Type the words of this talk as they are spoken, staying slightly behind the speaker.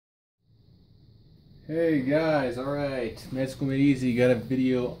Hey guys, alright, Medical Made Easy got a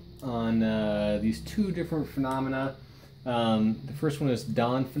video on these two different phenomena. The first one is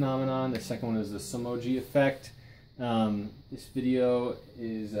dawn phenomenon, the second one is the Somogyi effect. This video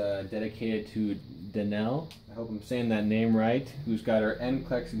is dedicated to Danelle, I hope I'm saying that name right, who's got her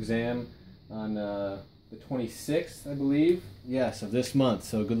NCLEX exam on the 26th, I believe. Yes, of this month,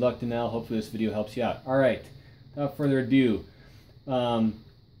 so good luck Danelle, hopefully this video helps you out. Alright, without further ado,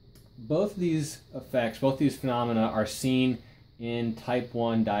 both these effects, both these phenomena are seen in type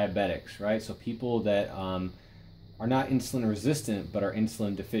 1 diabetics, right? So people that are not insulin resistant but are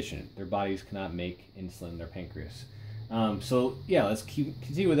insulin deficient. Their bodies cannot make insulin in their pancreas. So yeah, let's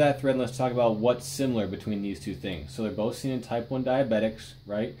continue with that thread and let's talk about what's similar between these two things. So they're both seen in type 1 diabetics,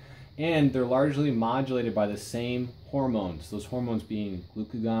 right? And they're largely modulated by the same hormones, those hormones being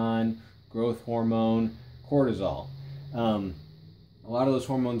glucagon, growth hormone, cortisol. A lot of those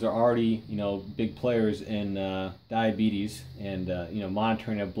hormones are already, big players in diabetes and,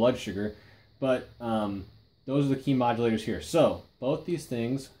 monitoring of blood sugar. But those are the key modulators here. So both these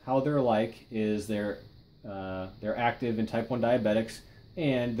things, how they're alike is they're active in type 1 diabetics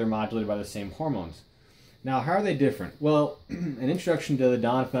and they're modulated by the same hormones. Now, how are they different? Well, an introduction to the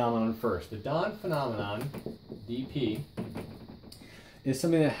dawn phenomenon first. The dawn phenomenon, DP, is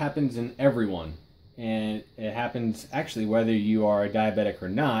something that happens in everyone. And it happens actually whether you are a diabetic or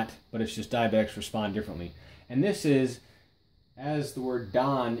not, but it's just diabetics respond differently. And this is, as the word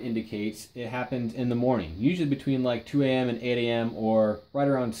dawn indicates, it happens in the morning, usually between like 2 a.m. and 8 a.m. or right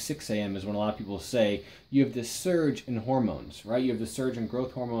around 6 a.m. is when a lot of people say you have this surge in hormones, right? You have the surge in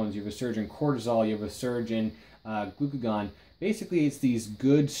growth hormones, you have a surge in cortisol, you have a surge in glucagon. Basically, it's these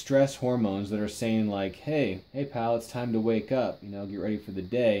good stress hormones that are saying like, hey pal, it's time to wake up, get ready for the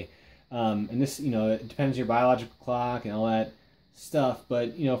day. And this, it depends on your biological clock and all that stuff.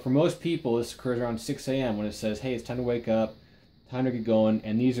 But, for most people, this occurs around 6 a.m. when it says, hey, it's time to wake up, time to get going.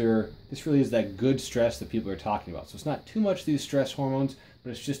 And this really is that good stress that people are talking about. So it's not too much of these stress hormones,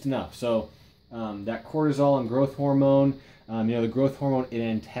 but it's just enough. So that cortisol and growth hormone, the growth hormone, it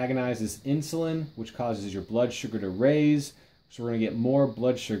antagonizes insulin, which causes your blood sugar to raise. So we're going to get more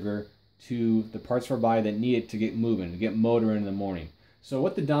blood sugar to the parts of our body that need it to get moving, to get motoring in the morning. So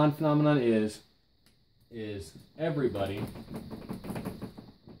what the dawn phenomenon is everybody,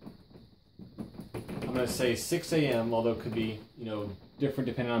 I'm going to say 6 a.m., although it could be, different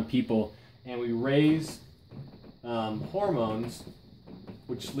depending on people, and we raise hormones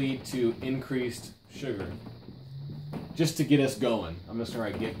which lead to increased sugar, just to get us going. I'm just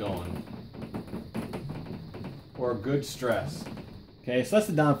going to write get going, or good stress. Okay, so that's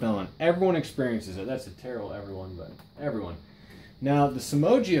the dawn phenomenon. Everyone experiences it. That's a terrible everyone, but everyone. Now, the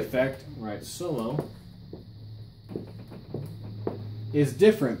Somogyi effect, right, Somo, is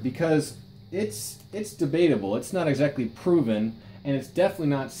different because it's debatable. It's not exactly proven, and it's definitely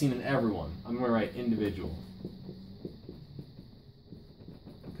not seen in everyone. I'm going to write individual,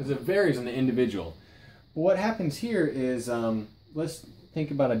 because it varies in the individual. But what happens here is, let's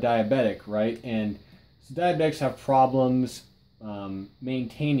think about a diabetic, right? And so diabetics have problems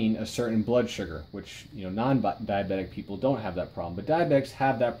maintaining a certain blood sugar, which non-diabetic people don't have that problem, but diabetics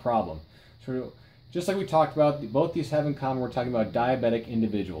have that problem. So just like we talked about, both these have in common, we're talking about diabetic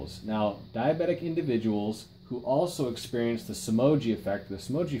individuals. Now, diabetic individuals who also experience the Somogyi effect, the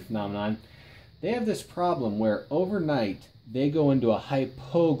Somogyi phenomenon, they have this problem where overnight they go into a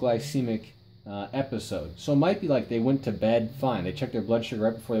hypoglycemic episode. So it might be like they went to bed fine, they checked their blood sugar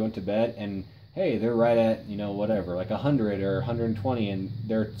right before they went to bed, and hey, they're right at, whatever, like 100 or 120, and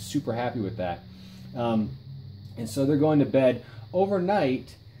they're super happy with that. And so they're going to bed.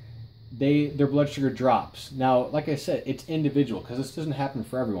 Overnight, their blood sugar drops. Now, like I said, it's individual, because this doesn't happen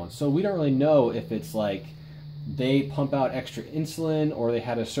for everyone. So we don't really know if it's like they pump out extra insulin, or they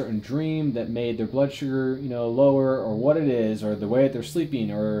had a certain dream that made their blood sugar, lower, or what it is, or the way that they're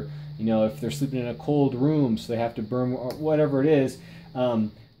sleeping, or, if they're sleeping in a cold room, so they have to burn, or whatever it is.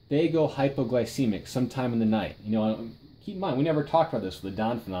 They go hypoglycemic sometime in the night. Keep in mind, we never talked about this with the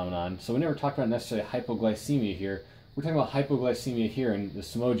dawn phenomenon, so we never talked about necessarily hypoglycemia here. We're talking about hypoglycemia here in the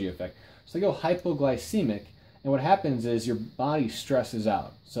Somogyi effect. So they go hypoglycemic, and what happens is your body stresses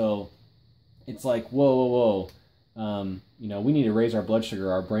out. So it's like, whoa, we need to raise our blood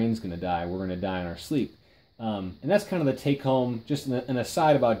sugar, our brain's going to die, we're going to die in our sleep. And that's kind of the take-home, just an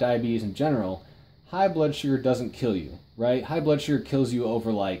aside about diabetes in general. High blood sugar doesn't kill you, right? High blood sugar kills you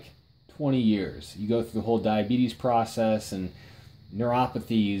over like 20 years. You go through the whole diabetes process and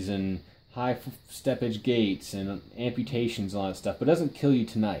neuropathies and high steppage gaits and amputations and all that stuff, but it doesn't kill you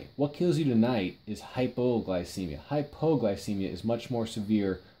tonight. What kills you tonight is hypoglycemia. Hypoglycemia is much more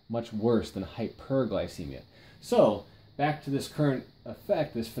severe, much worse than hyperglycemia. So back to this current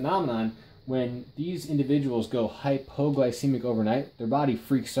effect, this phenomenon, when these individuals go hypoglycemic overnight, their body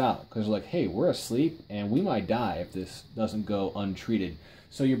freaks out because they're like, hey, we're asleep and we might die if this doesn't go untreated.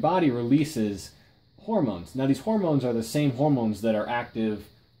 So your body releases hormones. Now these hormones are the same hormones that are active,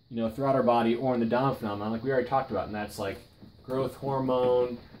 you know, throughout our body or in the Down phenomenon, like we already talked about, and that's like growth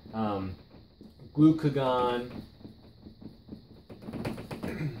hormone, glucagon.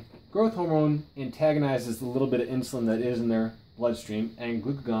 Growth hormone antagonizes the little bit of insulin that is in their bloodstream, and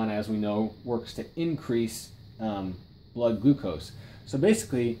glucagon, as we know, works to increase blood glucose. So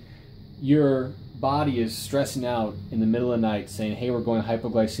basically, your body is stressing out in the middle of the night saying, hey, we're going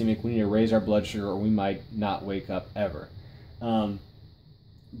hypoglycemic, we need to raise our blood sugar or we might not wake up ever.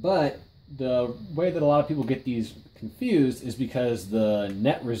 But the way that a lot of people get these confused is because the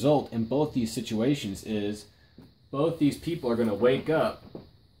net result in both these situations is both these people are going to wake up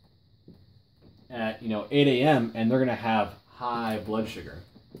at 8 a.m. and they're going to have high blood sugar.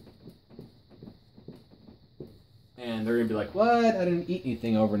 And they're going to be like, what? I didn't eat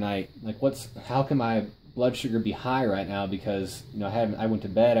anything overnight. Like, how can my blood sugar be high right now? Because, I went to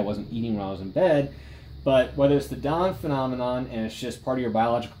bed, I wasn't eating when I was in bed. But whether it's the dawn phenomenon and it's just part of your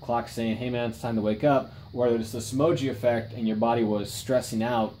biological clock saying, hey man, it's time to wake up, or whether it's the Somogyi effect and your body was stressing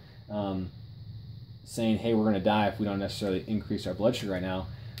out, saying, hey, we're going to die if we don't necessarily increase our blood sugar right now,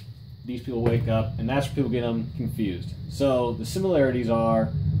 these people wake up, and that's where people get them confused. So the similarities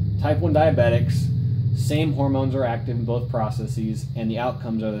are type 1 diabetics, same hormones are active in both processes, and the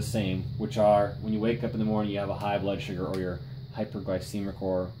outcomes are the same, which are when you wake up in the morning, you have a high blood sugar, or you're hyperglycemic,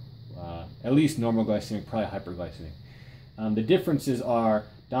 or at least normal glycemic, probably hyperglycemic. The differences are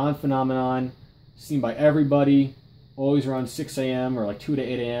dawn phenomenon, seen by everybody, always around 6 a.m. or like 2 to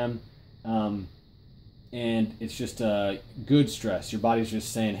 8 a.m. And it's just a good stress. Your body's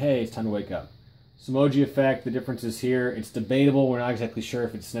just saying, hey, it's time to wake up. Somogyi effect, the difference is here. It's debatable. We're not exactly sure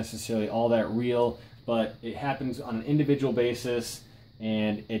if it's necessarily all that real, but it happens on an individual basis,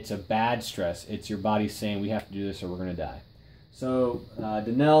 and it's a bad stress. It's your body saying, we have to do this or we're going to die. So,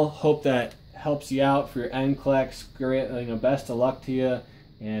 Danelle, hope that helps you out for your NCLEX. Great, best of luck to you.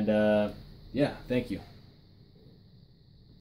 And, yeah, thank you.